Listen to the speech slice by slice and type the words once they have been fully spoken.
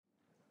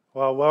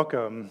Well,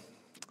 welcome.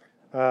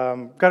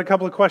 Got a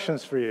couple of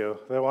questions for you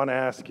that I want to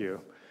ask you.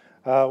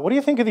 What do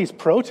you think of these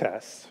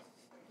protests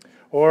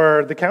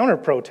or the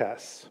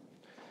counter-protests?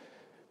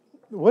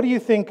 What do you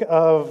think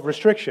of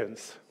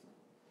restrictions,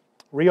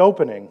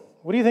 reopening?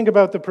 What do you think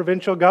about the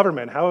provincial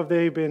government? How have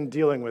they been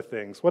dealing with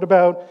things? What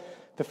about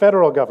the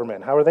federal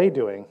government? How are they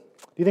doing?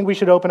 Do you think we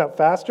should open up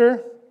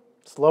faster,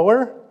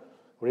 slower?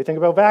 What do you think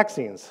about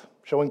vaccines,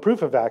 showing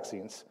proof of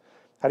vaccines?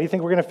 How do you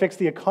think we're going to fix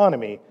the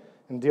economy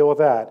and deal with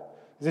that?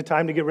 Is it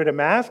time to get rid of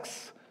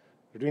masks?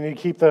 Or do we need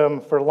to keep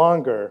them for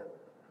longer,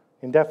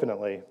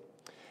 indefinitely?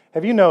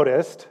 Have you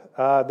noticed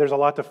there's a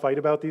lot to fight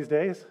about these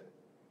days?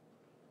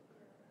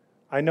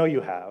 I know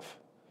you have.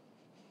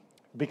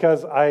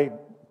 Because I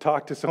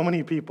talk to so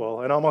many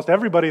people, and almost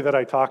everybody that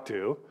I talk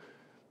to,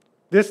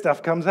 this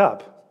stuff comes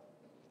up.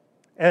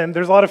 And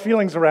there's a lot of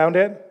feelings around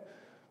it.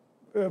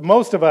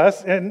 Most of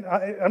us, and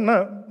I'm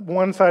not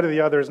one side or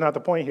the other is not the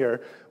point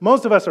here,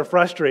 most of us are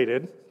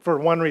frustrated for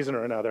one reason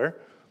or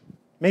another.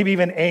 Maybe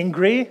even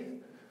angry,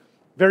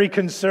 very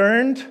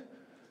concerned,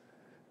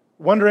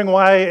 wondering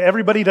why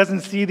everybody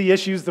doesn't see the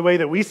issues the way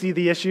that we see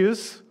the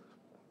issues.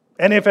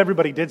 And if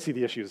everybody did see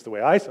the issues the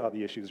way I saw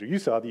the issues or you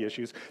saw the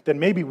issues, then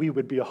maybe we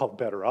would be all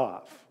better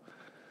off.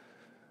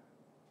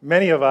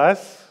 Many of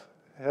us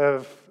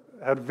have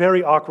had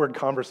very awkward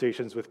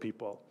conversations with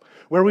people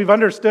where we've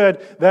understood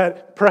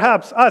that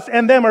perhaps us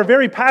and them are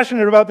very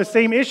passionate about the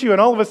same issue,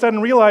 and all of a sudden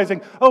realizing,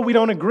 oh, we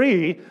don't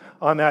agree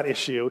on that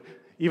issue,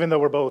 even though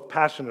we're both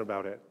passionate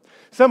about it.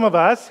 Some of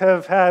us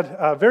have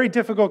had very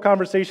difficult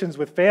conversations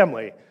with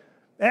family,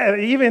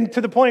 even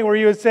to the point where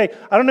you would say,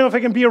 I don't know if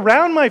I can be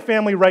around my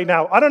family right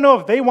now. I don't know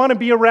if they want to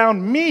be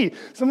around me.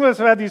 Some of us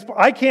have had these,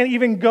 I can't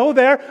even go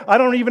there. I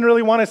don't even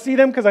really want to see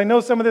them because I know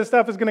some of this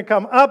stuff is going to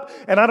come up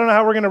and I don't know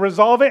how we're going to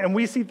resolve it. And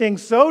we see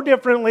things so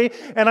differently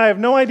and I have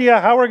no idea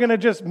how we're going to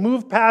just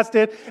move past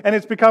it, and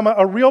it's become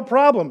a real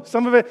problem.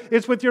 Some of it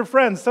is with your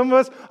friends. Some of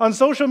us on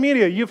social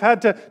media, you've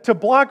had to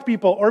block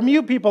people or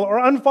mute people or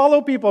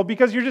unfollow people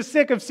because you're just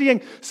sick of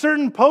seeing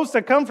certain posts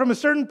that come from a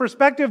certain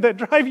perspective that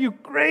drive you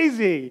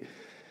crazy.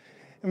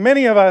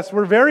 Many of us,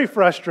 we're very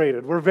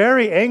frustrated. We're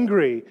very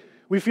angry.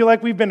 We feel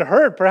like we've been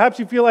hurt. Perhaps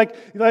you feel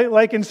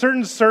like in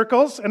certain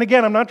circles, and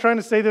again, I'm not trying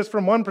to say this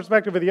from one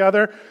perspective or the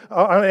other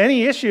on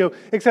any issue,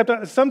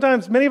 except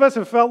sometimes many of us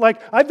have felt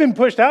like, I've been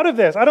pushed out of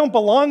this. I don't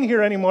belong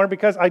here anymore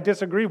because I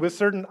disagree with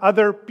certain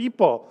other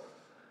people.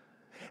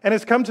 And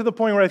it's come to the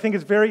point where I think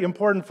it's very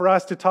important for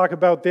us to talk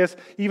about this,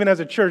 even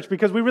as a church,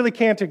 because we really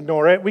can't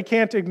ignore it. We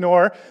can't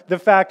ignore the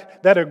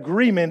fact that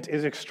agreement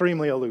is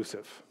extremely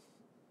elusive.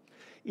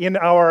 In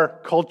our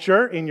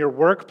culture, in your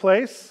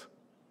workplace,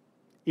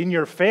 in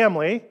your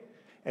family,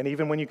 and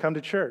even when you come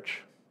to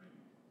church.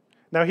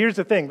 Now, here's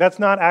the thing. That's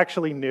not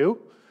actually new.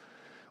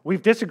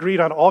 We've disagreed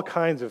on all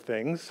kinds of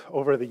things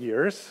over the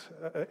years,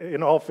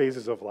 in all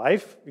phases of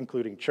life,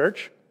 including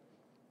church.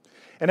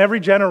 And every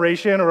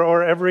generation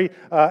or every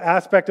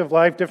aspect of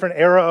life, different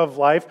era of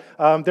life,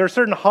 there are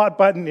certain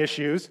hot-button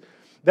issues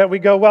that we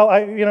go, well,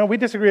 we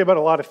disagree about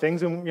a lot of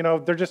things, and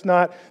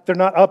they're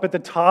not up at the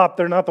top,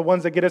 they're not the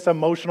ones that get us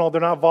emotional,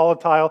 they're not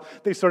volatile,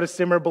 they sort of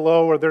simmer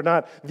below, or they're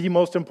not the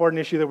most important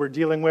issue that we're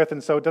dealing with,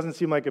 and so it doesn't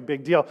seem like a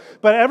big deal.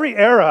 But every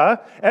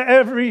era,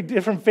 every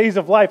different phase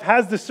of life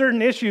has the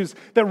certain issues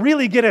that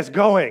really get us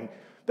going.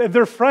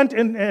 They're front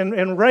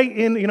and right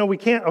in, we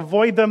can't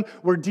avoid them.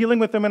 We're dealing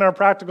with them in our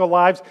practical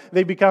lives.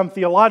 They become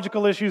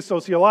theological issues,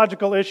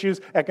 sociological issues,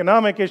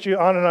 economic issues,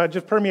 on and on. It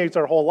just permeates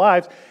our whole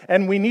lives,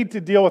 and we need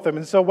to deal with them.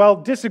 And so while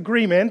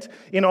disagreement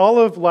in all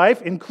of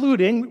life,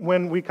 including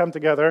when we come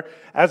together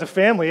as a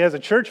family, as a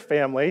church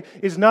family,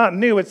 is not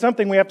new, it's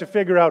something we have to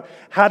figure out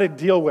how to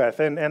deal with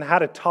and how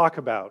to talk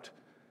about.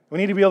 We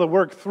need to be able to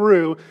work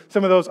through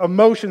some of those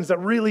emotions that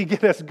really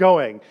get us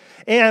going.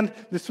 And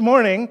this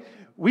morning,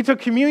 we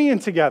took communion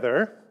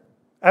together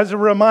as a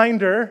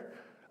reminder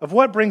of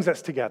what brings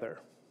us together.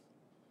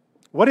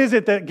 What is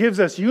it that gives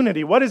us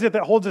unity? What is it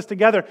that holds us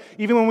together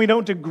even when we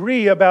don't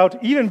agree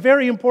about even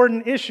very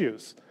important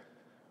issues?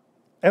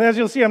 And as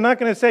you'll see, I'm not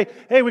going to say,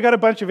 hey, we got a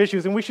bunch of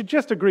issues and we should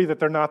just agree that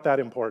they're not that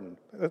important.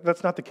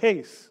 That's not the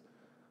case.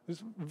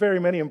 There's very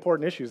many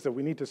important issues that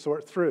we need to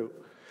sort through.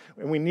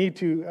 And we need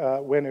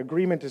to, when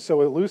agreement is so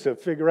elusive,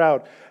 figure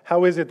out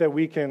how is it that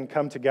we can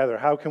come together?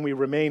 How can we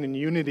remain in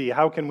unity?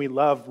 How can we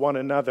love one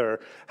another?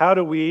 How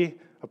do we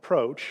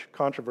approach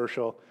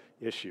controversial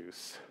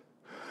issues?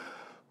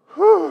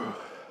 Whew.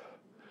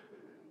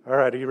 All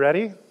right, are you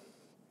ready?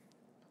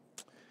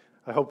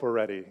 I hope we're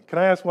ready. Can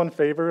I ask one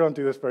favor? I don't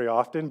do this very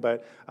often,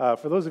 but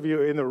for those of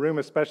you in the room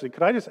especially,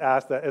 could I just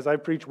ask that as I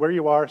preach where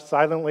you are,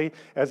 silently,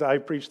 as I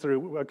preach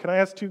through, can I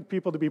ask two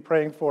people to be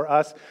praying for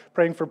us,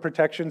 praying for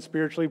protection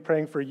spiritually,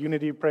 praying for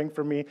unity, praying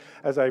for me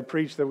as I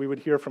preach that we would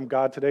hear from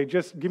God today?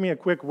 Just give me a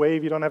quick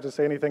wave. You don't have to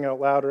say anything out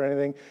loud or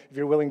anything. If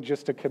you're willing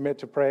just to commit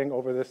to praying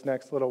over this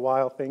next little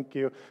while, thank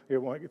you.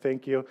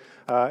 Thank you.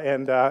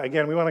 And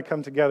again, we want to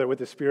come together with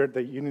the spirit,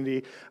 the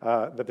unity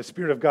that the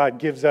Spirit of God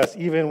gives us,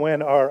 even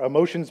when our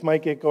emotions might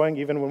might get going,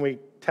 even when we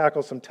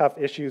tackle some tough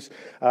issues,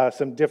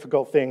 some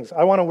difficult things.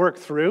 I want to work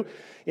through,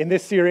 in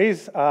this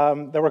series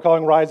that we're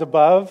calling Rise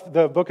Above,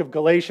 the book of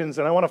Galatians,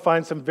 and I want to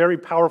find some very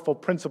powerful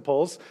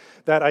principles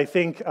that I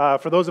think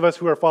for those of us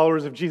who are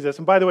followers of Jesus,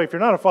 and by the way, if you're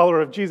not a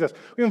follower of Jesus,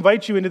 we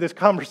invite you into this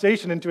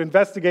conversation and to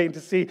investigate and to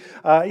see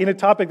in a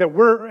topic that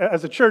we're,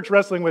 as a church,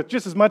 wrestling with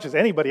just as much as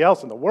anybody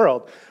else in the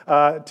world,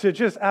 to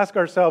just ask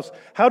ourselves,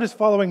 how does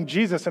following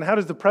Jesus and how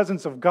does the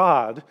presence of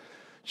God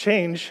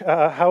change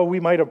how we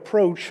might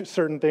approach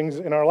certain things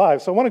in our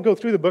lives. So I want to go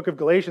through the book of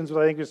Galatians, which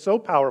I think is so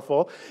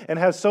powerful and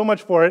has so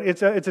much for it.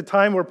 It's a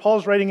time where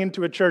Paul's writing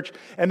into a church,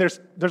 and there's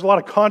a lot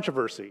of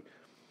controversy.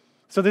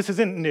 So this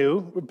isn't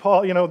new.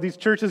 Paul, these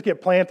churches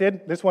get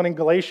planted, this one in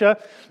Galatia,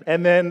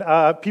 and then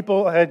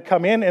people had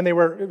come in and they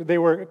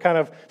were kind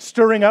of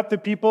stirring up the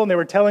people and they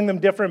were telling them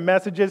different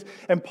messages.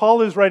 And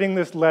Paul is writing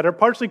this letter,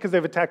 partially because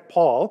they've attacked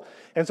Paul,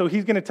 and so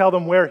he's going to tell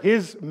them where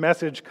his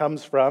message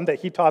comes from, that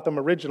he taught them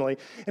originally,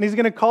 and he's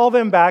going to call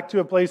them back to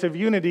a place of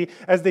unity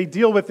as they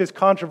deal with this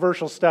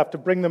controversial stuff to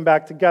bring them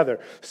back together.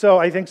 So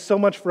I think so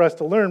much for us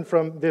to learn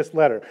from this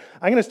letter.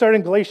 I'm going to start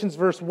in Galatians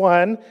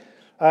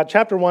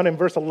chapter 1 and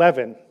verse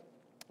 11.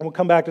 And we'll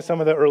come back to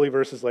some of the early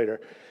verses later.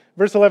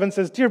 Verse 11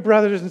 says, "Dear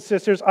brothers and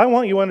sisters, I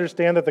want you to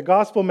understand that the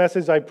gospel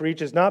message I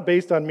preach is not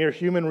based on mere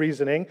human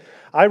reasoning.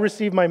 I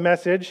received my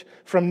message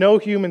from no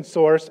human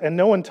source, and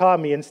no one taught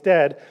me.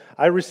 Instead,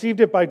 I received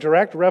it by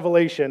direct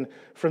revelation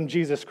from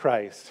Jesus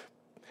Christ."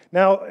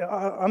 Now,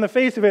 on the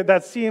face of it,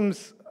 that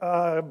seems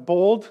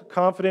bold,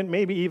 confident,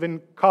 maybe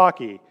even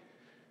cocky.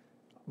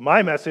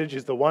 My message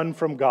is the one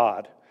from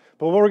God.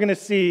 But what we're going to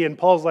see in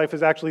Paul's life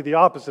is actually the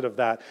opposite of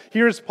that.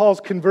 Here's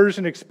Paul's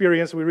conversion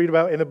experience we read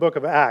about in the book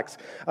of Acts.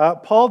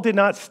 Paul did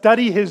not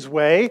study his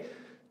way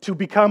to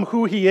become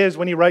who he is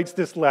when he writes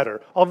this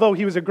letter, although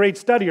he was a great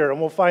studier, and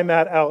we'll find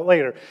that out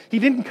later. He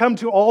didn't come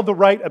to all the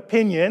right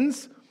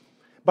opinions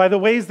by the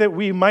ways that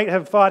we might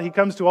have thought he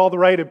comes to all the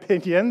right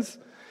opinions.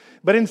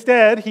 But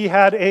instead, he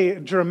had a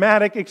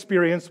dramatic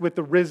experience with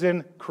the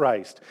risen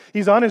Christ.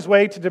 He's on his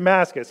way to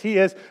Damascus. He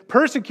is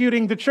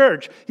persecuting the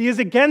church. He is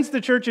against the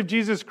church of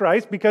Jesus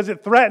Christ because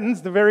it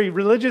threatens the very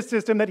religious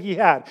system that he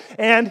had.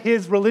 And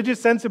his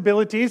religious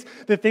sensibilities,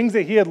 the things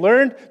that he had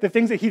learned, the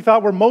things that he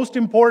thought were most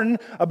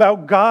important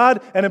about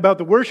God and about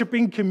the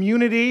worshiping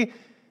community.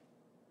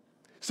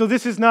 So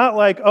this is not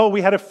like, oh,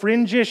 we had a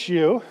fringe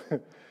issue.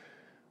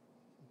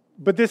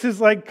 But this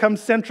is comes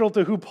central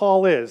to who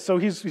Paul is. So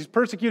he's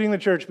persecuting the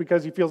church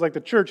because he feels like the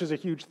church is a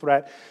huge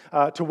threat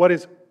to what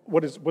is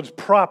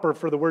proper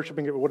for the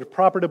worshiping, what is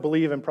proper to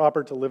believe and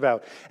proper to live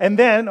out. And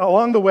then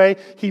along the way,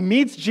 he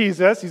meets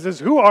Jesus. He says,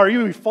 "Who are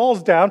you?" He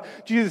falls down.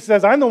 Jesus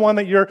says, "I'm the one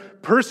that you're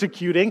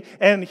persecuting."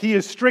 And he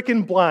is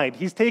stricken blind.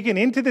 He's taken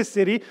into the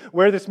city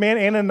where this man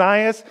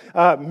Ananias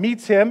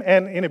meets him.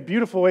 And in a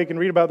beautiful way, you can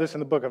read about this in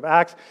the book of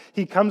Acts.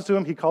 He comes to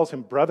him. He calls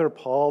him Brother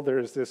Paul.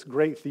 There's this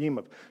great theme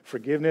of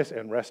forgiveness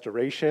and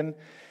restoration.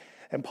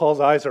 And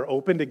Paul's eyes are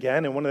opened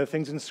again. And one of the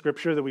things in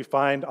Scripture that we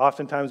find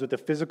oftentimes with the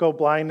physical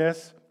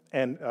blindness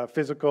and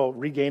physical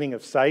regaining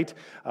of sight,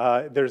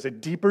 there's a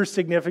deeper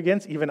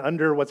significance, even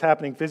under what's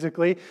happening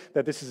physically,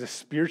 that this is a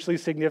spiritually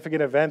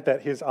significant event, that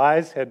his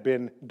eyes had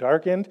been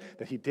darkened,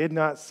 that he did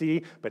not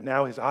see, but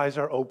now his eyes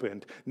are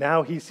opened.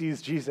 Now he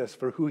sees Jesus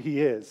for who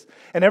he is.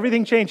 And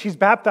everything changed. He's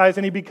baptized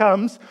and he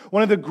becomes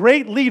one of the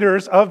great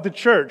leaders of the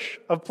church,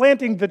 of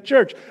planting the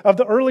church, of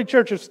the early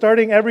church, of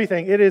starting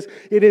everything. It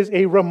is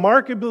a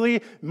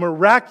remarkably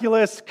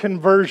miraculous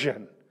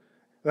conversion.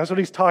 That's what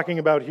he's talking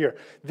about here.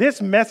 This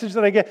message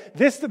that I get,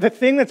 the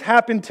thing that's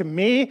happened to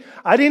me,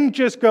 I didn't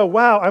just go,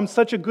 wow, I'm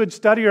such a good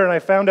studier and I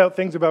found out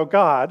things about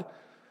God.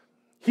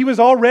 He was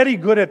already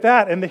good at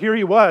that, and here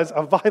he was,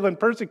 a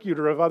violent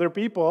persecutor of other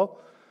people.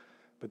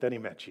 But then he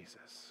met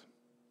Jesus,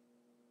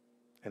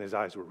 and his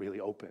eyes were really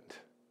opened.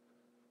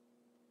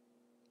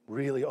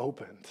 Really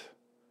opened.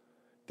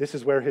 This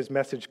is where his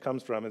message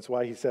comes from. It's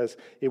why he says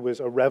it was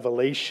a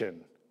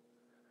revelation.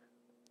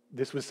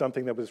 This was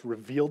something that was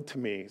revealed to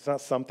me. It's not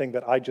something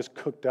that I just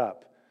cooked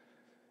up.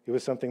 It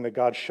was something that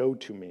God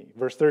showed to me.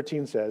 Verse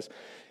 13 says,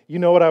 "You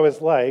know what I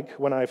was like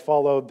when I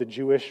followed the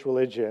Jewish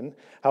religion,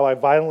 how I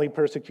violently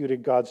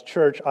persecuted God's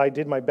church. I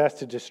did my best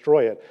to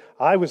destroy it.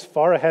 I was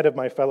far ahead of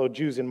my fellow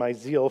Jews in my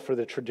zeal for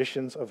the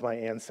traditions of my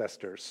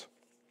ancestors."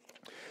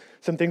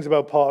 Some things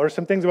about Paul, or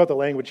some things about the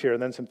language here,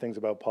 and then some things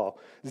about Paul.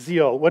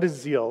 Zeal. What is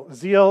zeal?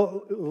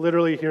 Zeal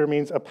literally here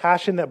means a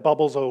passion that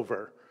bubbles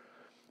over.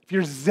 If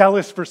you're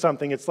zealous for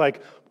something, it's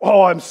like,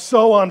 oh, I'm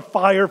so on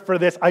fire for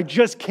this. I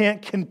just can't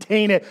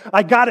contain it.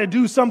 I got to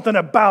do something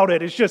about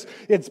it.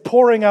 It's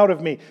pouring out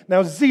of me.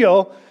 Now,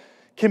 zeal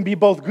can be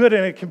both good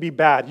and it can be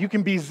bad. You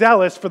can be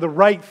zealous for the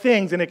right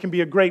things and it can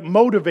be a great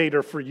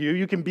motivator for you.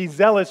 You can be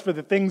zealous for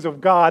the things of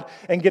God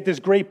and get this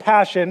great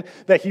passion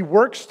that He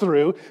works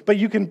through, but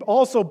you can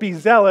also be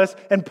zealous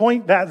and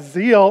point that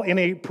zeal in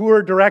a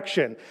poor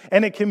direction,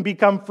 and it can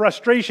become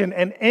frustration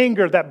and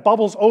anger that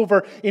bubbles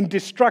over in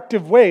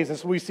destructive ways,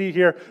 as we see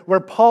here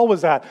where Paul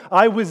was at.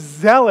 I was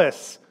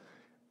zealous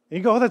And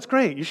you go, oh, that's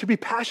great. You should be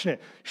passionate.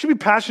 You should be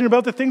passionate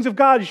about the things of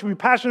God. You should be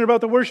passionate about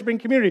the worshiping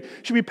community.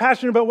 You should be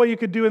passionate about what you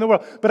could do in the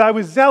world. But I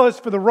was zealous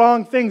for the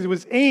wrong things. It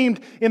was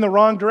aimed in the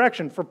wrong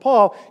direction. For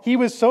Paul, he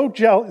was so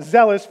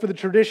zealous for the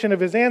tradition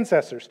of his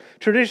ancestors.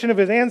 Tradition of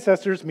his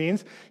ancestors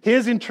means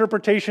his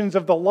interpretations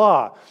of the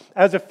law.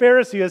 As a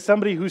Pharisee, as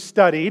somebody who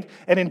studied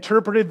and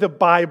interpreted the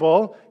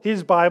Bible,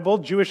 his Bible,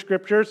 Jewish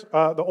scriptures,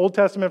 the Old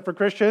Testament for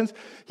Christians,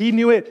 he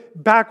knew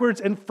it backwards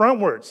and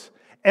frontwards.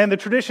 And the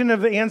tradition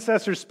of the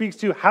ancestors speaks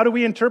to how do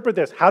we interpret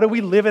this? How do we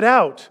live it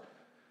out?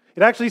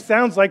 It actually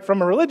sounds like, from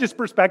a religious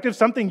perspective,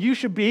 something you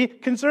should be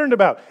concerned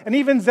about and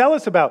even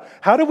zealous about.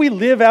 How do we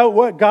live out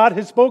what God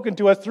has spoken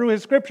to us through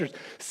his scriptures?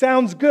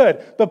 Sounds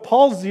good, but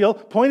Paul's zeal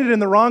pointed in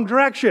the wrong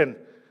direction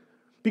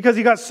because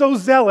he got so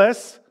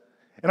zealous,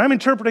 and I'm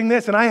interpreting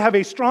this, and I have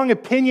a strong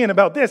opinion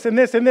about this and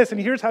this and this,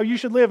 and here's how you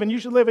should live, and you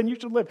should live, and you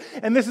should live,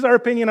 and this is our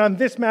opinion on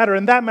this matter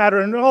and that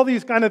matter and all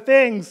these kind of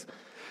things.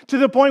 To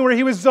the point where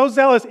he was so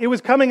zealous, it was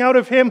coming out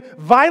of him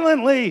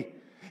violently.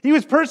 He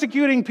was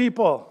persecuting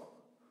people.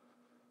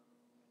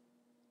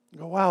 You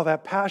go, wow,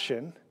 that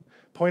passion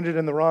pointed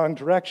in the wrong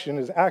direction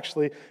is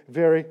actually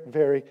very,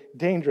 very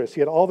dangerous.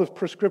 He had all those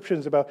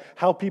prescriptions about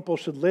how people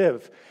should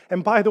live.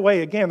 And by the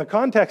way, again, the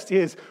context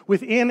is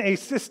within a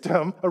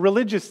system, a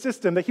religious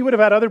system, that he would have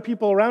had other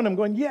people around him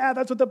going, yeah,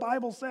 that's what the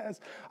Bible says.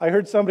 I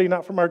heard somebody,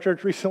 not from our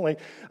church recently,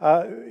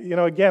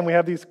 again, we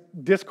have these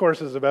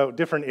discourses about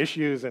different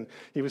issues, and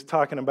he was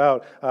talking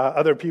about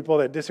other people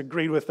that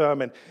disagreed with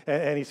them,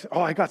 and he said,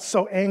 oh, I got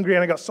so angry,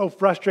 and I got so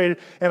frustrated,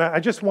 and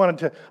I just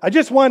wanted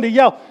to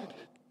yell,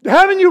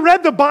 haven't you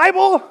read the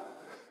Bible?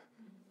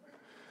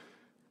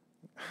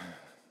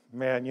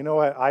 Man, you know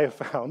what I have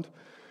found?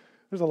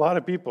 There's a lot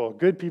of people,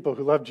 good people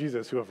who love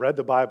Jesus, who have read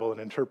the Bible and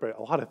interpret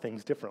a lot of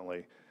things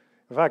differently.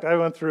 In fact, I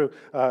went through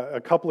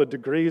a couple of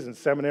degrees in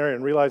seminary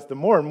and realized the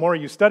more and more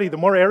you study, the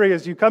more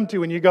areas you come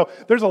to and you go,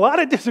 there's a lot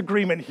of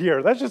disagreement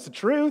here. That's just the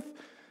truth.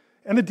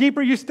 And the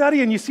deeper you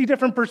study and you see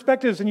different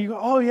perspectives and you go,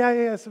 oh,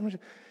 yeah.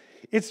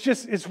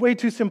 It's way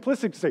too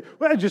simplistic to say,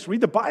 well, just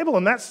read the Bible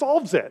and that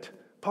solves it.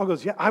 Paul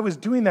goes, yeah, I was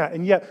doing that,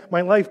 and yet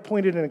my life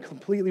pointed in a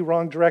completely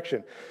wrong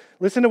direction.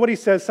 Listen to what he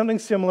says, something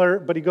similar,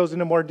 but he goes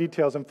into more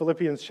details in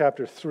Philippians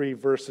chapter 3,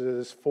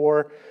 verses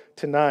 4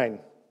 to 9.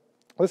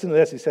 Listen to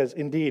this. He says,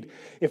 indeed,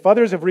 if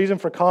others have reason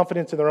for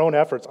confidence in their own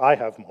efforts, I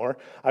have more.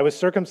 I was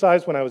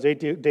circumcised when I was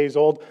 8 days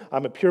old.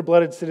 I'm a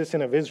pure-blooded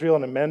citizen of Israel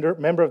and a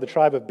member of the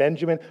tribe of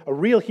Benjamin, a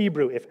real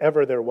Hebrew, if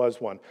ever there was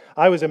one.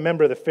 I was a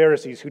member of the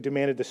Pharisees who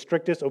demanded the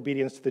strictest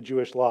obedience to the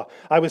Jewish law.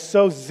 I was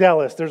so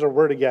zealous, there's a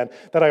word again,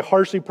 that I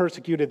harshly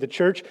persecuted the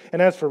church,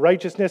 and as for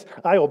righteousness,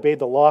 I obeyed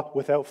the law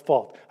without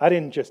fault. I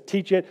didn't just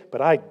teach it,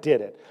 but I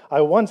did it.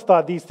 I once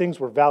thought these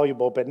things were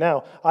valuable, but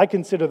now I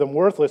consider them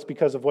worthless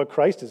because of what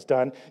Christ has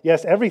done.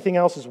 Yes, everything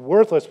else is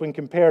worthless when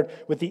compared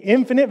with the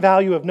infinite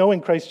value of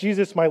knowing Christ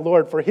Jesus my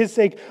Lord. For his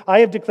sake,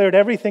 I have declared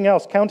everything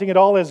else, counting it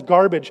all as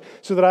garbage,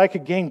 so that I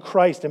could gain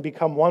Christ and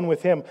become one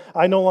with him.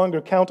 I no longer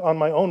count on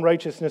my own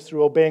righteousness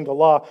through obeying the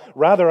law.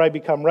 Rather, I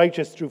become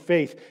righteous through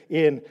faith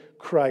in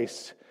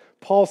Christ.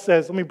 Paul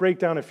says, let me break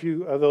down a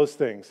few of those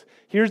things.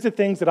 Here's the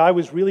things that I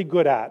was really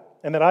good at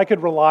and that I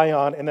could rely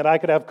on and that I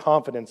could have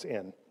confidence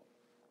in.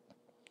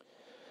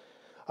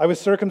 I was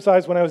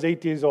circumcised when I was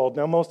 8 days old.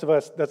 Now, most of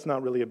us, that's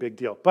not really a big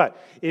deal.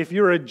 But if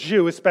you're a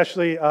Jew,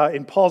 especially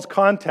in Paul's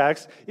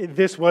context,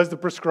 this was the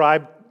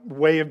prescribed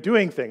way of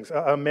doing things.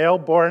 A male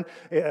born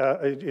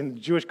in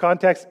Jewish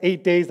context,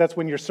 8 days, that's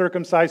when you're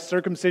circumcised.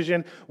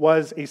 Circumcision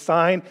was a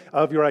sign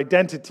of your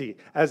identity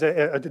as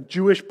a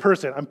Jewish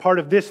person. I'm part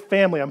of this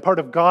family. I'm part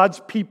of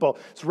God's people.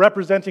 It's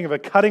representing of a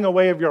cutting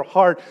away of your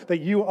heart that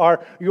you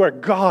are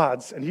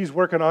God's, and he's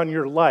working on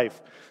your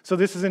life. So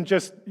this isn't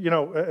just,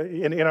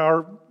 in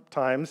our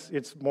times,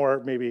 it's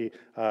more maybe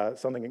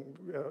something,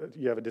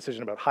 you have a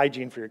decision about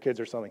hygiene for your kids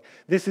or something.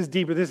 This is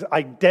deeper. This is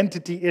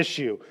identity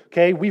issue,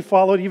 okay? We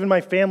followed, even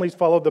my family's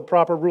followed the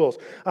proper rules.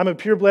 I'm a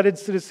pure-blooded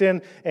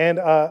citizen and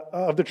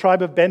of the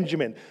tribe of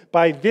Benjamin.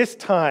 By this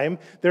time,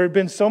 there had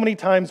been so many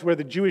times where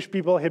the Jewish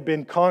people had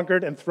been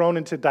conquered and thrown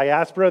into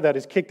diaspora, that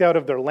is kicked out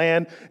of their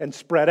land and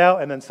spread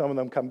out, and then some of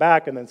them come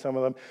back, and then some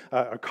of them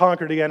are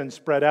conquered again and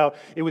spread out.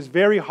 It was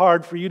very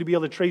hard for you to be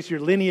able to trace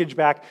your lineage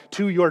back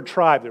to your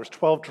tribe. There's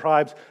 12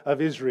 tribes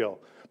of Israel.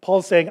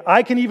 Paul's saying,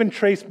 I can even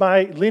trace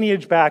my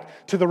lineage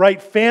back to the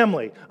right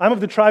family. I'm of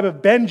the tribe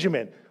of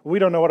Benjamin. We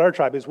don't know what our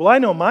tribe is. Well, I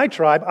know my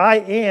tribe. I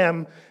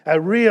am a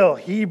real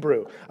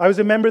Hebrew. I was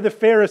a member of the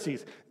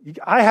Pharisees.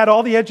 I had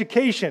all the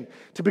education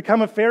to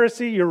become a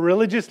Pharisee. You're a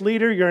religious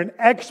leader. You're an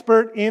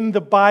expert in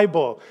the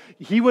Bible.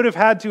 He would have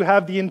had to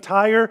have the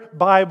entire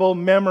Bible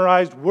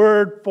memorized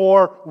word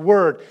for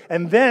word,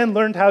 and then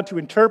learned how to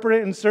interpret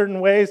it in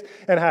certain ways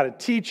and how to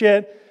teach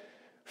it.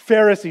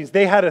 Pharisees,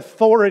 they had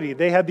authority,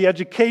 they had the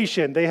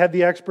education, they had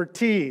the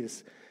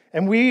expertise.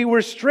 And we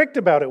were strict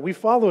about it. We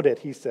followed it,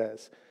 he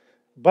says.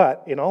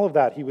 But in all of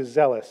that, he was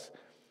zealous,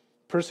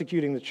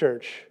 persecuting the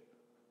church.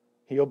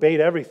 He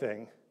obeyed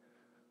everything,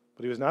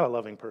 but he was not a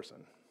loving person.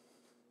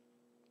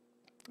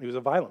 He was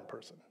a violent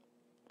person.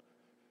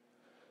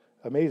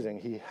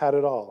 Amazing. He had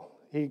it all.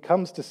 He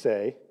comes to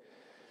say,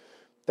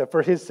 that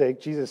for his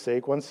sake, Jesus'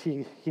 sake, once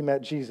he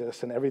met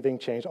Jesus and everything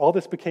changed, all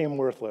this became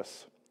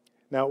worthless.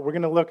 Now, we're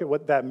going to look at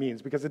what that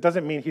means, because it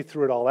doesn't mean he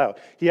threw it all out.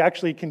 He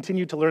actually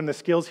continued to learn the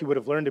skills he would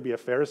have learned to be a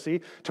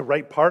Pharisee, to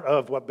write part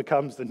of what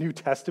becomes the New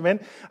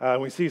Testament.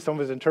 We see some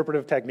of his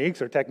interpretive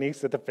techniques, or techniques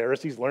that the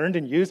Pharisees learned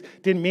and used.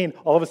 Didn't mean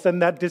all of a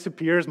sudden that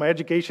disappears. My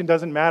education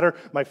doesn't matter.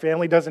 My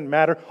family doesn't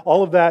matter.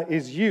 All of that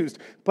is used.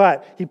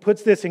 But he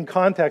puts this in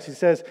context. He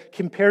says,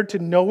 compared to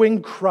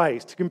knowing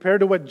Christ, compared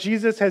to what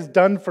Jesus has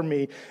done for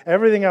me,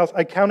 everything else,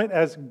 I count it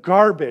as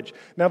garbage.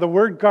 Now, the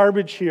word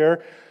garbage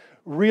here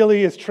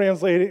really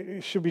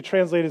should be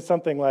translated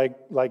something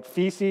like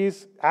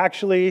feces.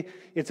 Actually,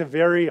 it's a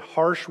very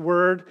harsh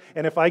word,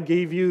 and if I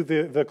gave you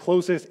the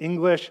closest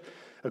English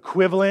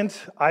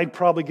equivalent, I'd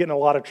probably get in a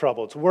lot of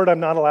trouble. It's a word I'm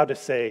not allowed to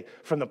say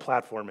from the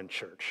platform in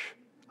church.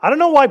 I don't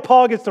know why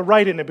Paul gets to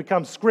write it and it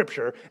becomes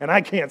scripture, and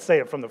I can't say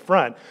it from the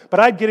front,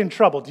 but I'd get in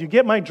trouble. Do you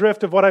get my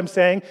drift of what I'm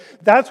saying?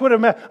 That's what it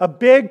meant. A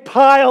big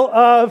pile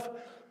of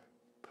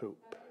poop.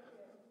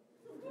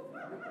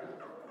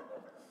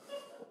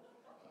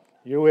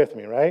 You're with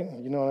me, right?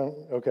 You know,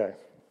 okay.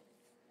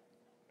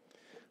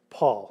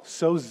 Paul,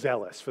 so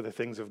zealous for the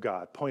things of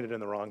God, pointed in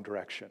the wrong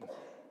direction.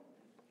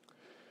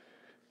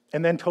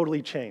 And then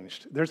totally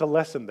changed. There's a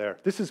lesson there.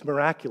 This is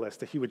miraculous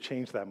that he would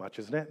change that much,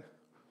 isn't it?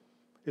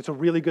 It's a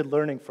really good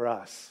learning for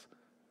us.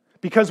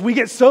 Because we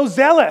get so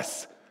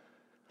zealous.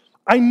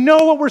 I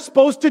know what we're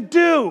supposed to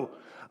do.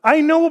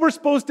 I know what we're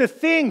supposed to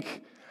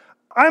think.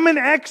 I'm an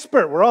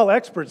expert. We're all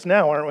experts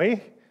now, aren't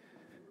we?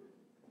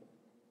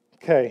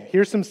 Okay,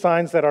 here's some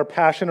signs that our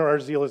passion or our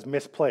zeal is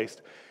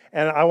misplaced.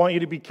 And I want you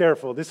to be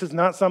careful. This is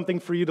not something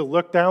for you to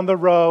look down the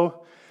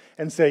row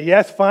and say,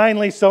 yes,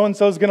 finally,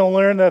 so-and-so is going to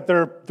learn that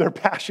their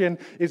passion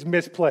is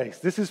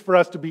misplaced. This is for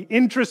us to be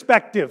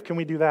introspective. Can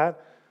we do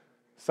that?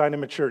 Sign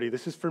of maturity.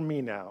 This is for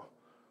me now,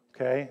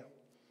 okay?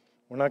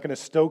 We're not going to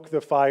stoke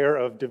the fire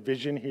of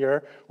division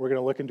here. We're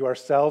going to look into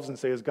ourselves and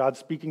say, is God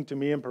speaking to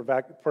me and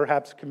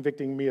perhaps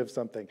convicting me of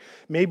something?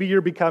 Maybe you're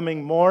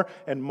becoming more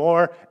and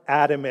more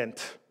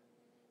adamant.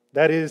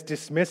 That is,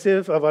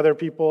 dismissive of other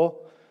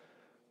people,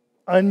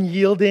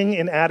 unyielding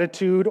in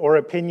attitude or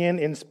opinion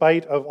in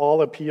spite of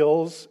all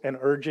appeals and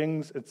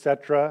urgings,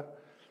 etc.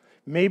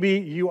 Maybe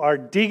you are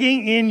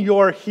digging in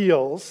your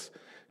heels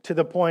to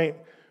the point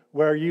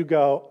where you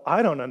go,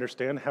 I don't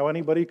understand how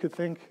anybody could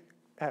think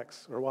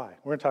X or Y.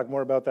 We're going to talk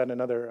more about that in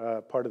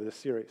another part of this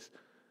series.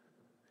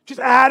 Just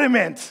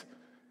adamant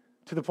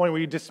to the point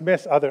where you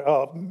dismiss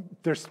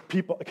there's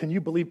people. Can you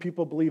believe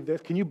people believe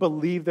this? Can you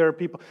believe there are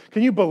people?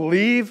 Can you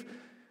believe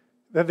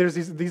that there's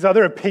these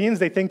other opinions?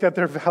 They think that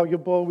they're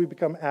valuable. We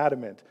become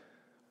adamant.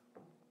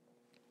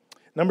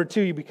 Number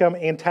 2, you become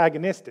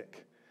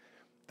antagonistic.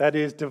 That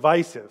is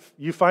divisive.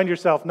 You find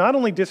yourself not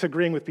only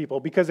disagreeing with people,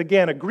 because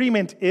again,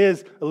 agreement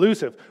is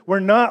elusive. We're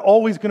not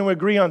always going to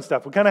agree on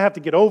stuff. We kind of have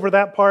to get over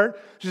that part.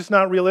 It's just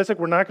not realistic.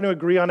 We're not going to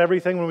agree on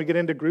everything when we get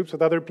into groups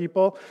with other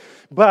people.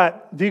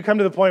 But do you come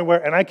to the point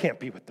where, and I can't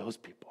be with those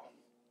people.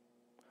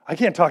 I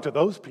can't talk to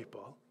those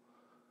people.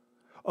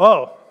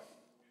 Oh,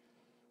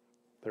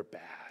 they're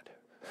bad.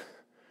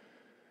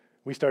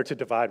 We start to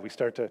divide. We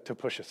start to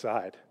push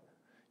aside.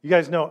 You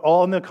guys know,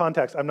 all in the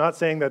context, I'm not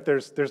saying that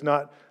there's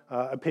not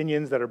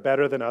opinions that are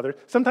better than others.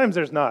 Sometimes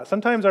there's not.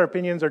 Sometimes our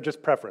opinions are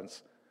just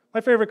preference. My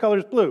favorite color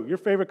is blue. Your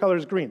favorite color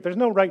is green. There's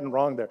no right and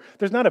wrong there.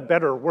 There's not a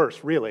better or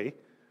worse, really.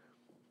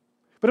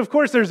 But of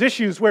course, there's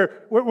issues where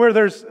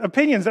there's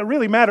opinions that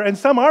really matter, and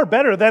some are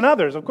better than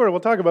others. Of course, we'll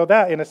talk about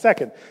that in a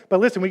second. But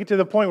listen, we get to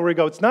the point where we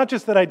go, it's not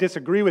just that I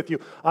disagree with you.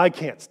 I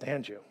can't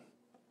stand you.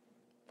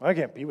 I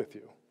can't be with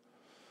you.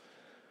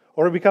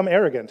 Or we become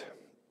arrogant.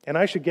 And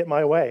I should get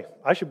my way.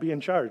 I should be in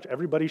charge.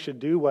 Everybody should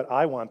do what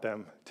I want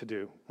them to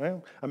do.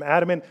 Well, I'm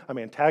adamant, I'm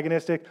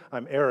antagonistic,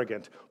 I'm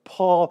arrogant.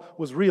 Paul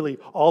was really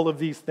all of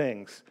these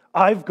things.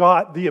 I've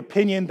got the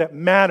opinion that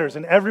matters,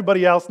 and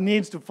everybody else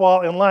needs to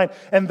fall in line.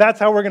 And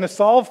that's how we're going to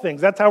solve things.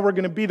 That's how we're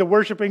going to be the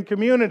worshiping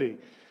community.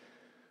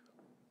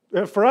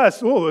 For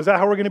us, is that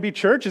how we're going to be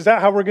church? Is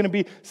that how we're going to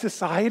be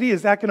society?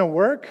 Is that going to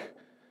work?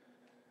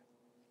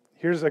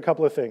 Here's a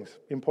couple of things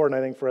important,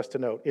 I think, for us to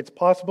note. It's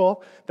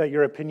possible that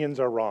your opinions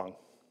are wrong.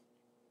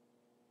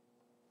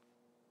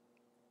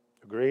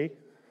 Agree?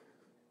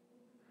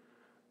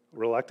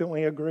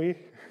 Reluctantly agree?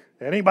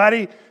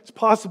 Anybody? It's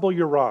possible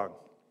you're wrong.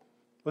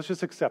 Let's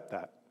just accept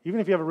that.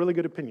 Even if you have a really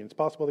good opinion, it's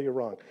possible that you're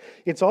wrong.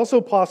 It's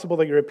also possible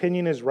that your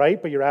opinion is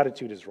right, but your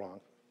attitude is wrong.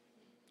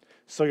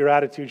 So your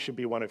attitude should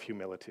be one of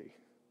humility.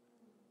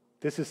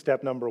 This is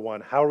step number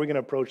 1. How are we going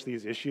to approach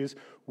these issues?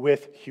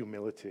 With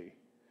humility.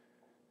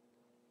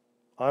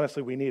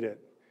 Honestly, we need it.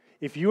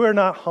 If you are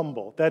not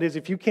humble, that is,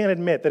 if you can't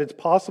admit that it's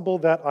possible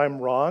that I'm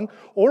wrong,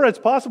 or it's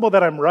possible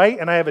that I'm right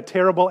and I have a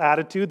terrible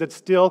attitude that's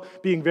still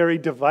being very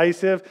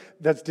divisive,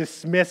 that's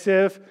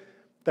dismissive,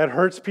 that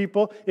hurts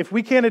people, if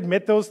we can't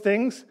admit those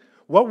things,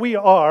 what we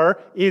are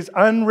is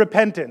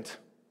unrepentant.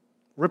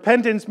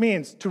 Repentance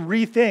means to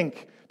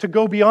rethink, to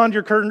go beyond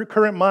your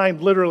current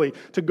mind, literally,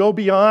 to go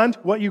beyond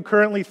what you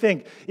currently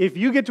think. If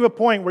you get to a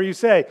point where you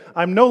say,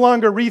 I'm no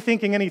longer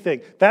rethinking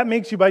anything, that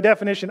makes you, by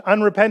definition,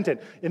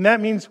 unrepentant. And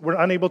that means we're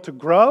unable to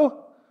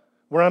grow,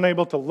 we're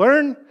unable to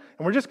learn,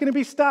 and we're just going to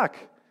be stuck.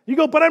 You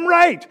go, but I'm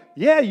right.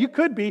 Yeah, you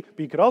could be, but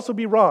you could also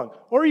be wrong.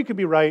 Or you could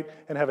be right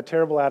and have a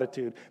terrible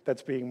attitude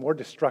that's being more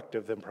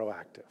destructive than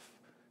proactive.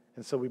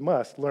 And so we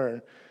must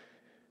learn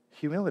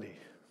humility.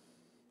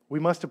 We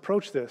must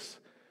approach this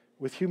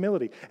with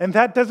humility. And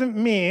that doesn't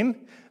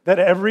mean that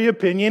every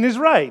opinion is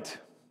right.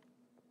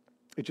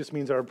 It just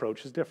means our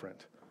approach is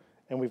different.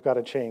 And we've got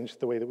to change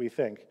the way that we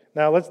think.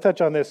 Now, let's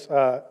touch on this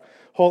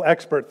whole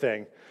expert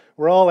thing.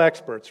 We're all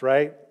experts,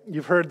 right?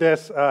 You've heard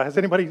this. Has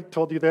anybody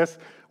told you this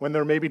when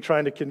they're maybe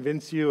trying to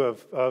convince you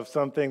of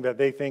something that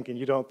they think and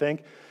you don't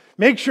think?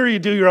 Make sure you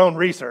do your own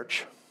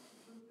research.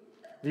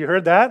 Have you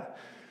heard that?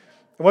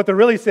 And what they're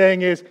really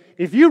saying is,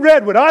 if you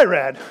read what I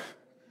read,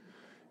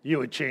 you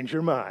would change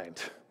your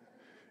mind.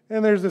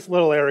 And there's this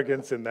little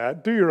arrogance in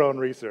that. Do your own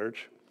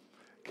research.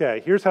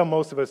 Okay, here's how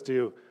most of us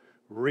do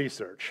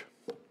research.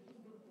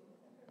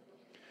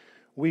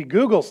 We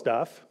Google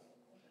stuff.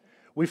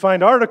 We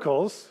find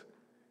articles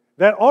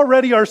that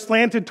already are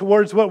slanted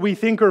towards what we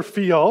think or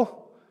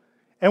feel,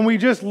 and we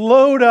just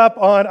load up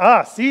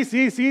on, see,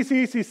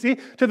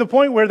 to the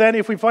point where then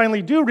if we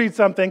finally do read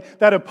something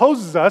that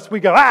opposes us, we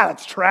go,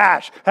 that's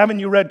trash. Haven't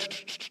you read?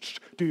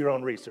 Do your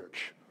own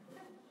research.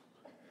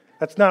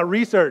 That's not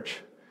research.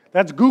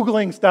 That's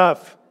Googling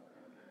stuff.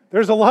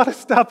 There's a lot of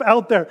stuff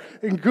out there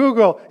in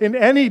Google, in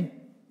any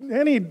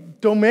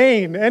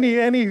domain, any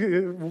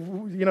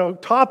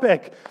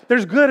topic.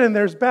 There's good and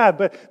there's bad,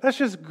 but that's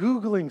just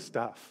Googling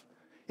stuff.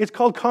 It's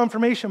called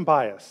confirmation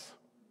bias,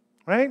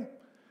 right?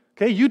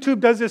 Okay, YouTube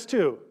does this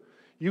too.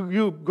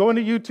 You go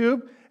into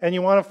YouTube and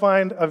you want to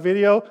find a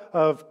video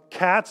of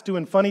cats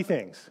doing funny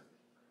things.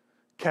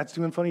 Cats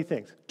doing funny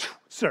things.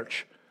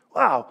 Search.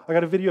 Wow, I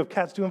got a video of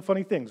cats doing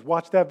funny things.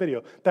 Watch that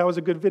video. That was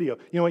a good video.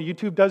 You know what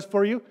YouTube does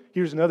for you?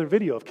 Here's another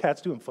video of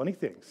cats doing funny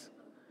things.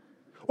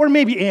 Or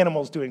maybe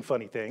animals doing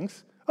funny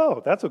things.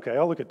 Oh, that's okay.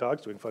 I'll look at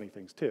dogs doing funny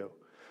things too.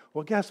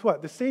 Well, guess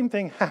what? The same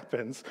thing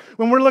happens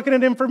when we're looking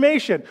at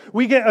information.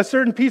 We get a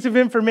certain piece of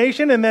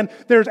information, and then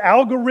there's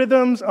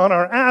algorithms on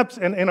our apps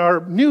and in our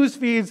news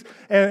feeds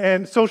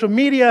and social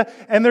media,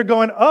 and they're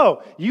going,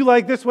 oh, you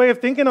like this way of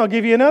thinking? I'll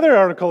give you another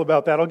article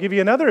about that. I'll give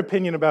you another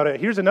opinion about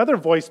it. Here's another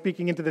voice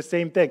speaking into the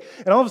same thing.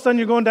 And all of a sudden,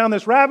 you're going down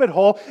this rabbit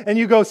hole, and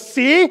you go,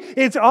 see?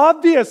 It's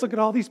obvious. Look at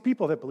all these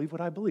people that believe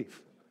what I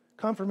believe.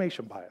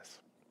 Confirmation bias.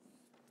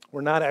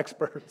 We're not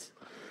experts.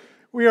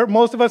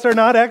 Most of us are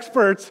not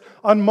experts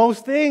on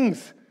most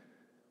things.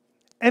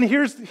 And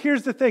here's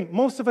the thing.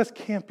 Most of us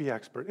can't be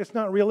expert. It's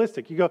not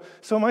realistic. You go,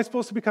 so am I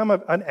supposed to become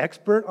an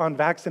expert on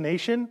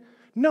vaccination?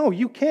 No,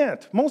 you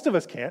can't. Most of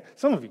us can't.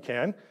 Some of you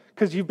can,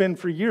 because you've been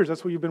for years.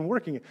 That's what you've been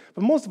working in.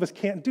 But most of us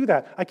can't do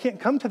that. I can't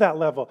come to that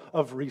level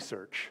of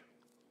research.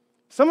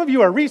 Some of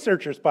you are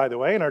researchers, by the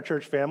way, in our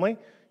church family.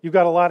 You've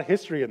got a lot of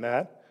history in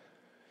that.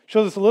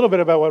 Shows us a little bit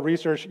about what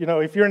research,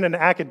 if you're in an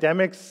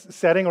academics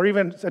setting or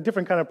even a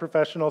different kind of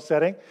professional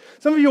setting,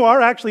 some of you are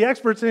actually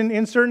experts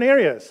in certain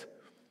areas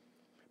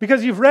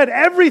because you've read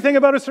everything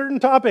about a certain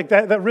topic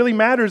that really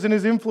matters and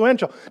is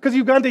influential, because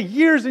you've gone to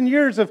years and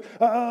years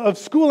of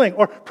schooling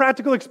or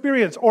practical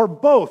experience or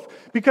both,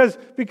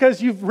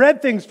 because you've read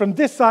things from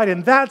this side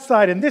and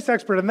this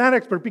expert and that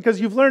expert,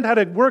 because you've learned how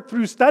to work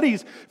through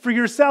studies for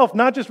yourself,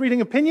 not just reading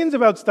opinions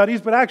about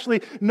studies, but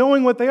actually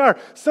knowing what they are.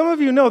 Some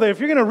of you know that if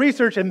you're going to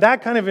research in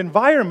that kind of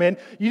environment,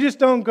 you just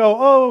don't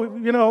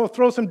go,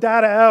 throw some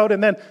data out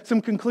and then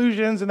some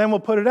conclusions and then we'll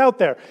put it out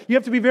there. You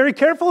have to be very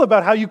careful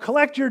about how you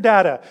collect your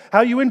data, how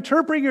you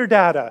interpret your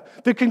data,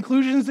 the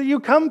conclusions that you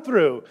come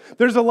through.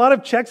 There's a lot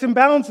of checks and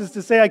balances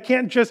to say I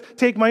can't just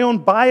take my own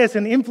bias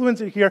and influence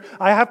it here.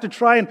 I have to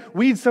try and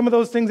weed some of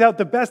those things out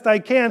the best I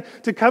can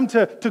to come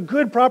to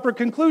good, proper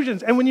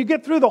conclusions. And when you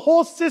get through the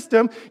whole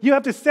system, you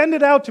have to send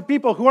it out to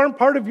people who aren't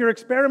part of your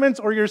experiments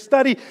or your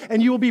study,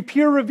 and you will be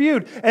peer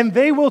reviewed. And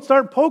they will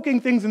start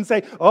poking things and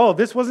say, oh,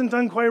 this wasn't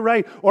done quite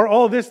right, or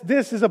oh, this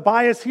is a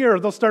bias here. Or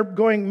they'll start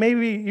going,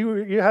 maybe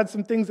you had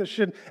some things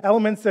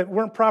elements that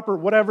weren't proper,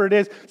 whatever it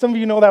is. Some of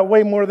you know that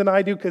way more than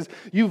I do because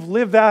you've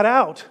lived that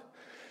out.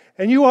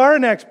 And you are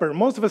an expert.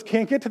 Most of us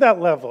can't get to that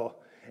level.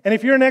 And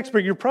if you're an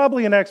expert, you're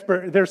probably an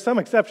expert. There's some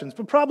exceptions,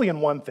 but probably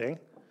in one thing.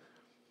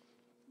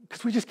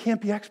 Because we just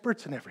can't be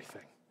experts in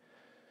everything.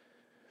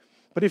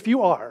 But if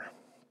you are,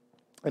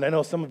 and I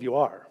know some of you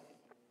are,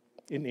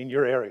 in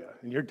your area,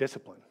 in your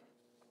discipline,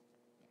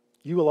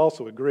 you will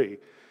also agree.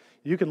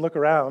 You can look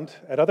around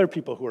at other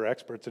people who are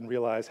experts and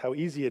realize how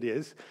easy it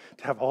is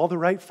to have all the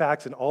right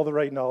facts and all the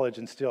right knowledge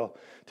and still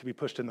to be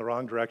pushed in the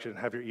wrong direction and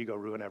have your ego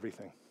ruin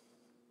everything.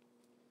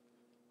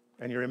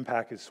 And your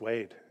impact is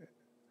swayed.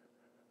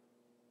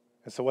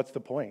 And so what's the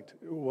point?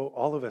 Well,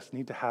 all of us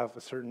need to have a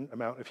certain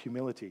amount of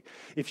humility.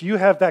 If you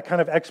have that kind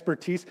of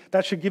expertise,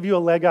 that should give you a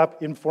leg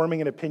up in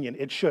forming an opinion.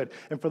 It should.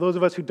 And for those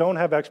of us who don't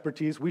have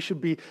expertise,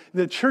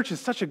 the church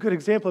is such a good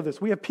example of this.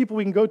 We have people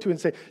we can go to and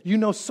say, you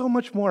know so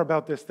much more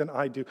about this than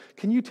I do.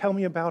 Can you tell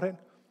me about it?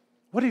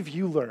 What have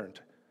you learned?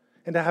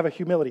 And to have a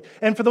humility.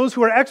 And for those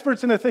who are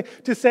experts in a thing,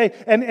 to say,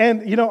 and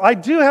I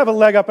do have a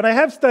leg up, and I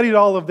have studied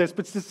all of this,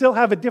 but to still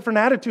have a different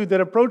attitude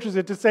that approaches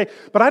it, to say,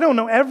 but I don't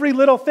know every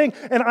little thing,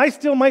 and I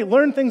still might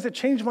learn things that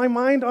change my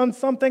mind on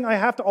something. I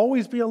have to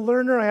always be a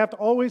learner. I have to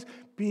always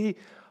be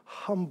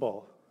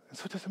humble. And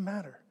so it doesn't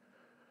matter.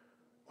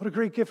 What a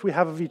great gift we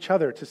have of each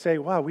other to say,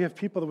 wow, we have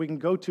people that we can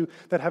go to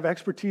that have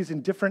expertise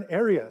in different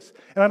areas.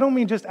 And I don't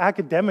mean just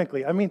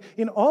academically. I mean,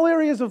 in all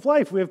areas of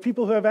life, we have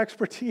people who have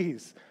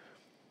expertise.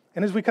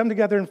 And as we come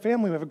together in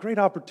family, we have a great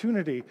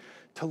opportunity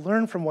to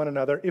learn from one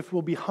another if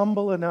we'll be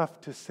humble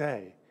enough to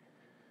say,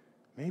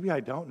 maybe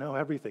I don't know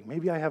everything.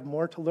 Maybe I have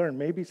more to learn.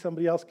 Maybe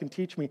somebody else can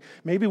teach me.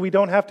 Maybe we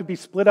don't have to be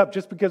split up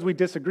just because we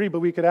disagree,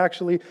 but we could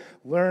actually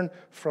learn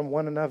from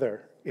one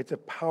another. It's a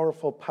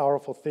powerful,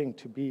 powerful thing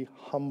to be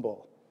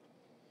humble.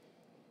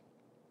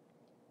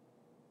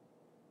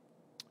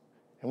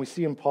 And we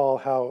see in Paul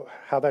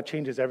how that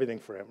changes everything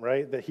for him,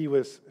 right? That he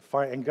was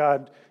fine, and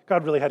God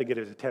really had to get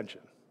his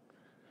attention.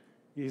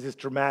 He's this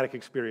dramatic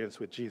experience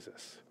with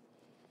Jesus.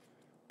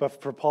 But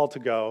for Paul to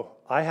go,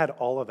 I had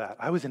all of that.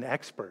 I was an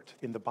expert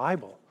in the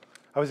Bible.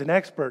 I was an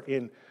expert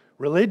in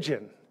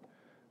religion.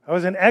 I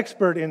was an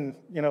expert in,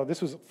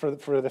 this was for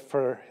the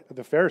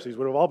Pharisees,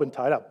 would have all been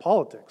tied up.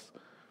 Politics,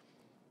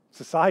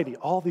 society,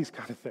 all these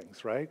kind of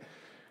things, right?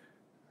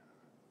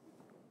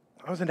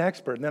 I was an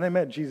expert. And then I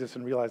met Jesus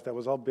and realized that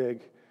was all big,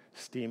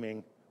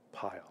 steaming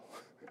pile.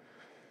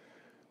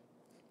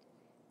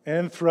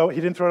 And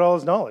he didn't throw out all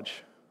his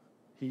knowledge.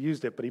 He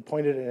used it, but he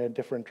pointed it in a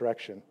different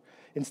direction.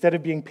 Instead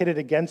of being pitted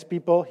against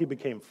people, he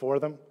became for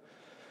them.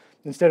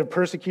 Instead of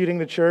persecuting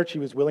the church, he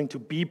was willing to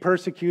be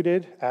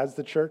persecuted as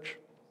the church.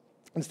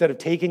 Instead of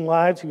taking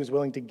lives, he was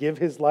willing to give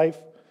his life.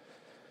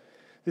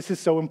 This is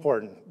so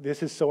important.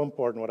 This is so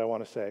important, what I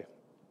want to say.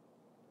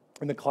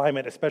 In the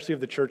climate, especially of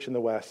the church in the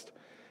West,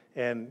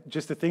 and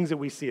just the things that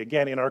we see,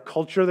 again, in our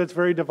culture that's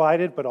very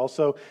divided, but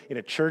also in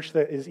a church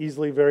that is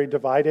easily very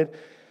divided,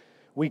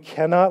 we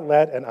cannot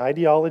let an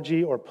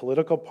ideology or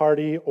political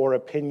party or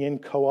opinion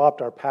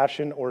co-opt our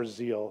passion or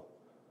zeal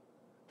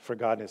for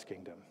God and His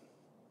kingdom.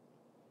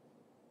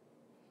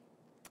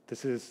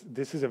 This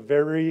is a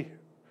very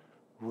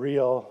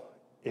real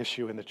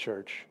issue in the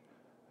church.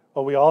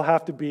 Oh, we all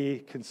have to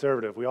be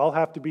conservative. We all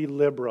have to be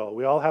liberal.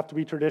 We all have to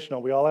be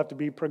traditional. We all have to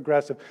be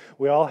progressive.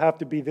 We all have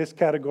to be this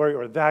category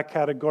or that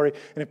category.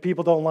 And if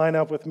people don't line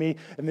up with me,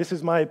 and this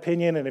is my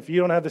opinion, and if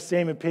you don't have the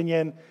same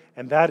opinion,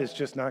 and that is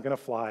just not going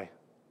to fly.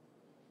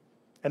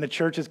 And the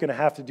church is going to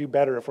have to do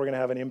better if we're going to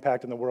have an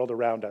impact in the world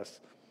around us.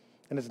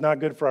 And it's not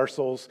good for our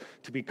souls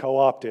to be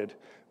co-opted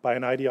by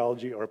an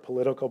ideology or a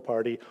political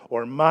party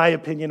or my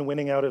opinion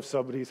winning out of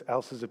somebody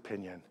else's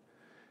opinion.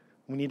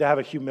 We need to have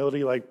a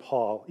humility like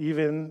Paul,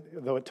 even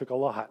though it took a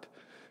lot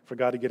for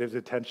God to get his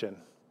attention,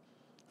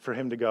 for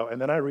him to go.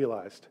 And then I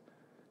realized,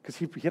 because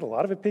he had a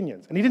lot of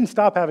opinions, and he didn't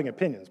stop having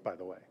opinions, by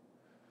the way.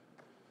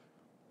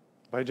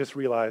 But I just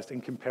realized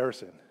in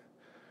comparison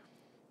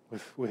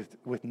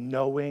with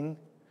knowing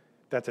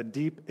that's a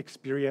deep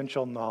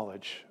experiential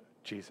knowledge,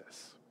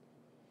 Jesus.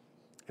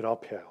 It all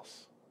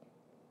pales.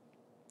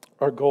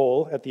 Our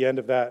goal at the end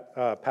of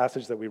that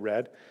passage that we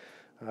read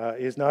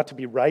is not to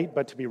be right,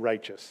 but to be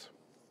righteous.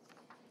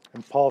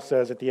 And Paul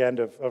says at the end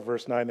of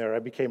verse 9 there, I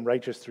became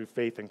righteous through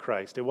faith in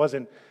Christ. It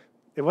wasn't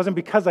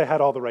because I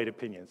had all the right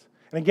opinions.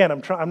 And again,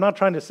 I'm not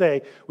trying to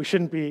say we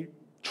shouldn't be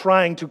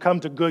trying to come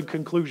to good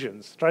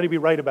conclusions, try to be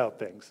right about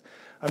things.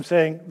 I'm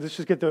saying let's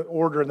just get the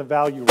order and the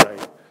value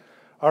right.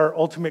 Our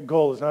ultimate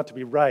goal is not to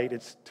be right,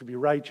 it's to be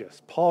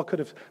righteous. Paul could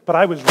have, but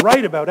I was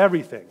right about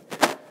everything.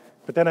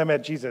 But then I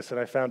met Jesus and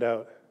I found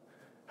out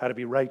how to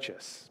be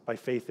righteous by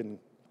faith in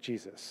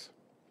Jesus.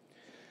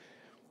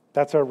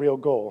 That's our real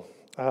goal.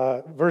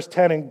 Verse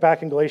 10 and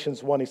back in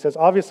Galatians 1, he says,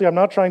 obviously I'm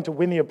not trying to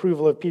win the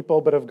approval of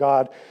people, but of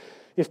God.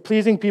 If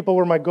pleasing people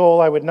were my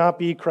goal, I would not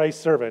be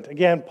Christ's servant.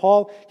 Again,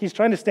 Paul, he's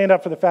trying to stand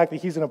up for the fact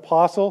that he's an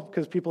apostle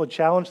because people had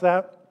challenged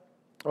that.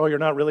 Oh, you're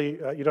not really,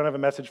 you don't have a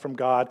message from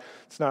God.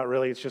 It's not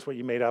really, it's just what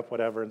you made up,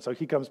 whatever. And so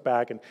he comes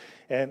back, and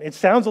it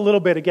sounds a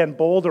little bit, again,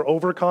 bold or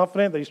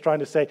overconfident that he's trying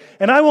to say,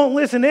 and I won't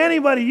listen to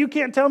anybody. You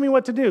can't tell me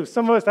what to do.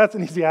 Some of us, that's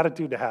an easy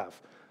attitude to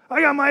have. I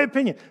got my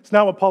opinion. It's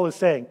not what Paul is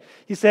saying.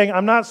 He's saying,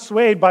 I'm not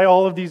swayed by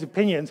all of these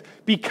opinions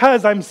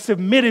because I'm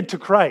submitted to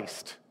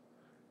Christ.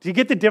 Do you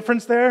get the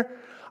difference there?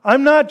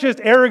 I'm not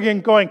just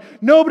arrogant going,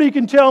 nobody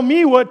can tell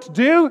me what to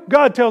do.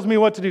 God tells me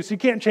what to do, so you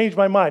can't change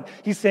my mind.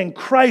 He's saying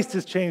Christ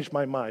has changed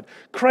my mind.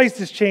 Christ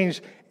has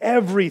changed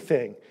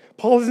everything.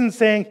 Paul isn't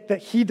saying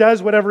that he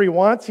does whatever he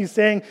wants. He's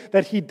saying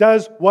that he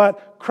does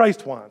what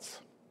Christ wants.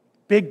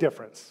 Big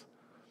difference.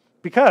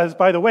 Because,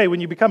 by the way,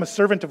 when you become a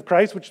servant of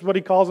Christ, which is what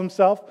he calls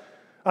himself,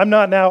 I'm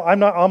not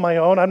on my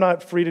own. I'm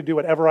not free to do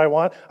whatever I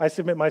want. I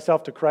submit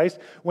myself to Christ.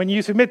 When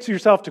you submit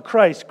yourself to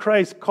Christ,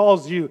 Christ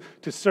calls you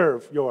to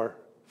serve your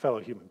fellow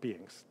human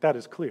beings. That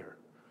is clear.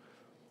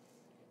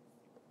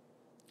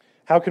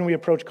 How can we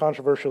approach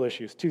controversial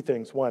issues? Two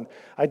things. One,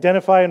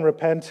 identify and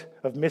repent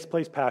of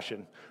misplaced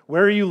passion.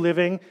 Where are you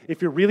living?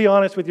 If you're really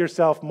honest with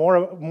yourself,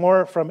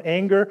 more from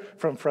anger,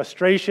 from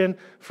frustration,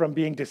 from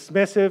being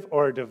dismissive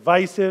or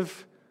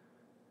divisive.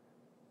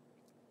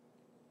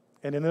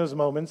 And in those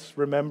moments,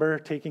 remember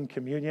taking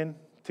communion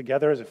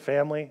together as a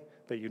family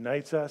that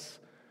unites us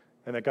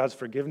and that God's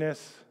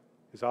forgiveness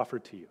is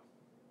offered to you.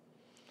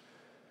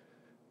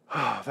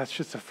 Oh, that's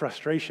just a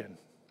frustration.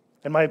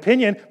 And my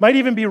opinion might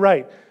even be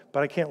right,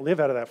 but I can't live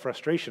out of that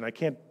frustration. I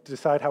can't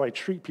decide how I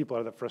treat people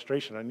out of that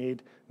frustration. I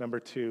need, number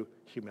two,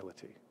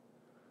 humility.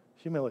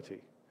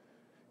 Humility.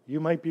 You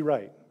might be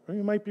right, or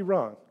you might be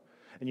wrong.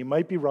 And you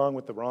might be wrong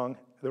with the wrong,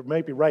 or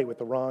might be right with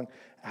the wrong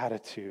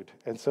attitude.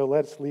 And so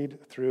let's lead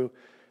through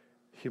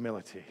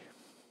humility.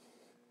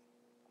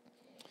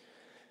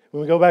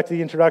 When we go back to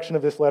the introduction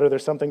of this letter,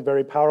 there's something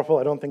very powerful.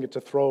 I don't think it's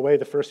a throwaway,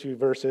 the first few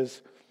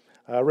verses.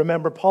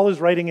 Remember, Paul is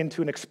writing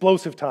into an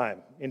explosive time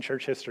in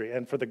church history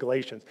and for the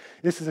Galatians.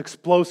 This is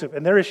explosive,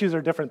 and their issues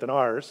are different than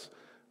ours.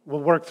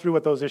 We'll work through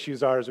what those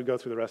issues are as we go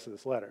through the rest of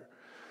this letter.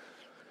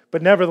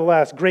 But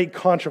nevertheless, great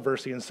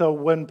controversy. And so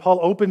when Paul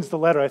opens the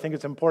letter, I think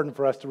it's important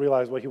for us to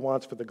realize what he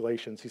wants for the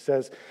Galatians. He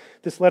says,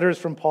 this letter is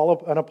from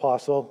Paul, an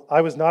apostle.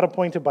 I was not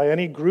appointed by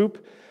any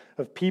group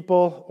of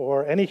people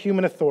or any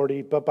human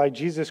authority, but by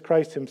Jesus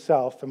Christ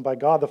himself and by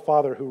God the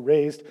Father who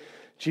raised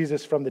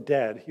Jesus from the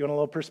dead. You want a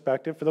little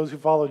perspective? For those who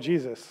follow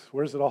Jesus,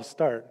 where does it all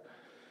start?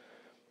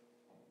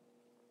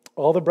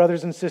 All the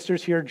brothers and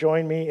sisters here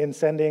join me in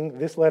sending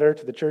this letter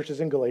to the churches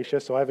in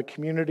Galatia, so I have a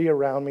community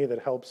around me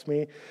that helps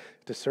me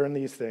discern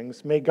these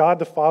things. May God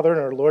the Father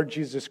and our Lord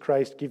Jesus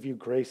Christ give you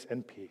grace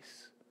and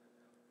peace.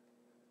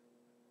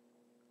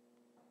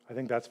 I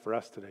think that's for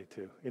us today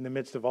too. In the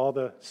midst of all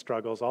the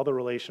struggles, all the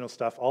relational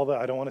stuff,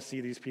 I don't want to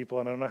see these people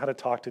and I don't know how to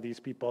talk to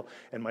these people,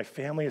 and my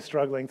family is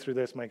struggling through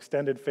this, my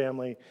extended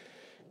family,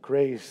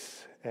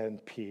 grace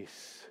and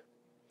peace.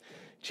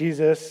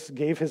 Jesus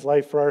gave his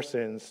life for our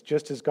sins,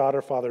 just as God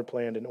our Father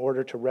planned, in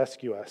order to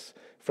rescue us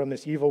from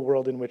this evil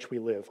world in which we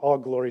live. All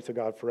glory to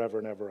God forever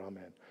and ever.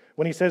 Amen.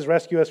 When he says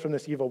rescue us from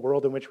this evil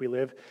world in which we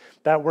live,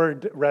 that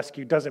word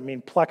rescue doesn't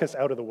mean pluck us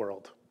out of the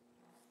world.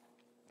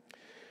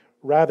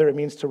 Rather, it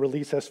means to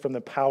release us from the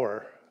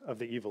power of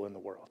the evil in the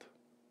world.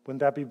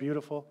 Wouldn't that be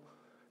beautiful?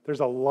 There's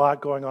a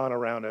lot going on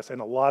around us,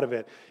 and a lot of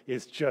it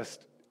is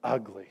just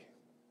ugly.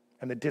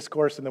 And the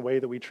discourse and the way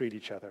that we treat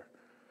each other.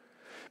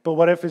 But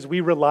what if, as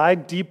we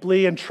relied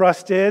deeply and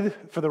trusted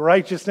for the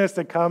righteousness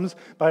that comes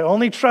by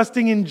only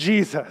trusting in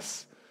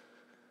Jesus,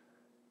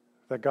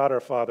 that God our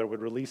Father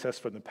would release us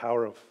from the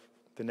power of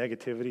the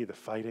negativity, the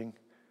fighting,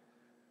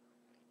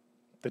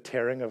 the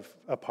tearing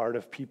apart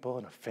of people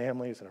and of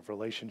families and of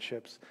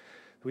relationships.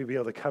 We'd be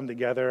able to come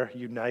together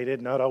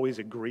united, not always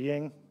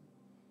agreeing,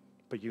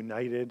 but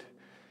united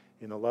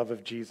in the love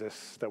of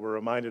Jesus that we're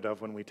reminded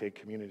of when we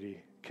take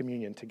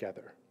communion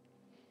together.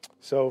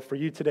 So for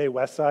you today,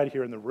 Westside,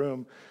 here in the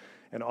room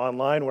and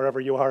online,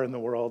 wherever you are in the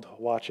world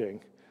watching,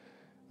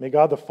 may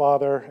God the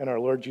Father and our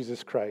Lord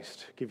Jesus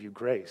Christ give you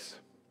grace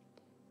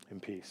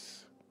and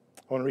peace.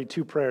 I want to read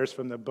two prayers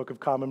from the Book of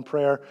Common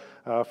Prayer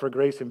for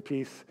grace and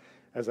peace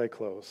as I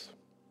close.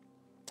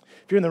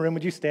 If you're in the room,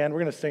 would you stand? We're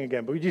going to sing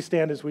again, but would you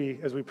stand as we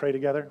pray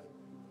together?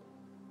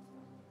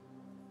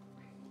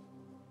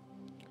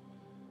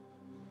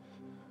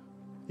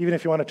 Even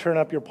if you want to turn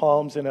up your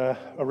palms in a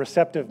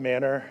receptive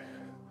manner,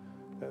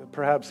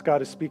 perhaps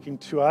God is speaking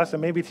to us,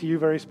 and maybe to you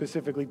very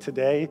specifically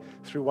today,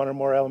 through one or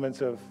more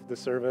elements of the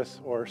service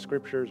or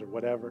scriptures or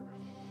whatever.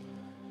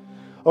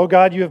 Oh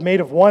God, you have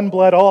made of one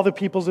blood all the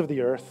peoples of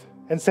the earth,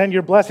 and sent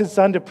your blessed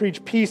Son to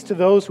preach peace to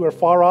those who are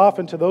far off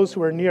and to those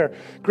who are near.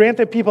 Grant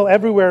that people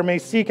everywhere may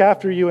seek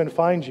after you and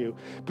find you.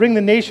 Bring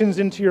the nations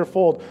into your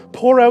fold.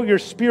 Pour out your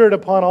Spirit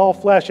upon all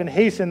flesh, and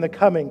hasten the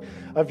coming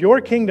of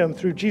your kingdom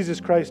through Jesus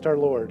Christ our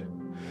Lord.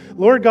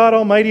 Lord God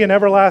Almighty and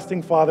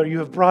everlasting Father, you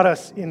have brought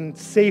us in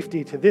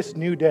safety to this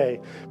new day.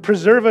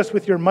 Preserve us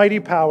with your mighty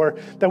power,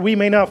 that we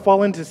may not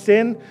fall into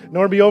sin,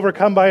 nor be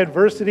overcome by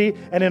adversity,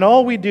 and in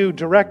all we do,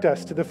 direct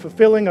us to the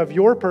fulfilling of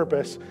your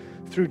purpose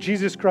through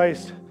Jesus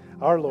Christ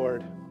our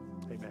Lord.